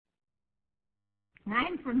And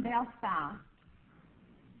I'm from Belfast.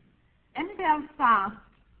 In Belfast,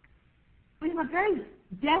 we have a very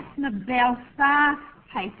definite Belfast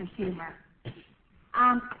type of humour.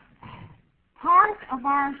 And part of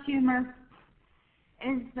our humour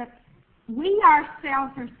is that we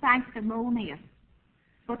ourselves are sanctimonious,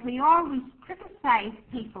 but we always criticise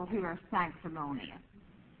people who are sanctimonious.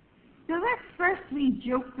 So this first wee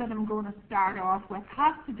joke that I'm going to start off with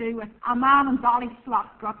has to do with a man in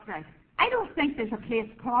Ballyslot Guthrie. I don't think there's a place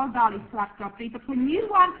called Ballyslot Guthrie, but when you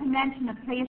want to mention a place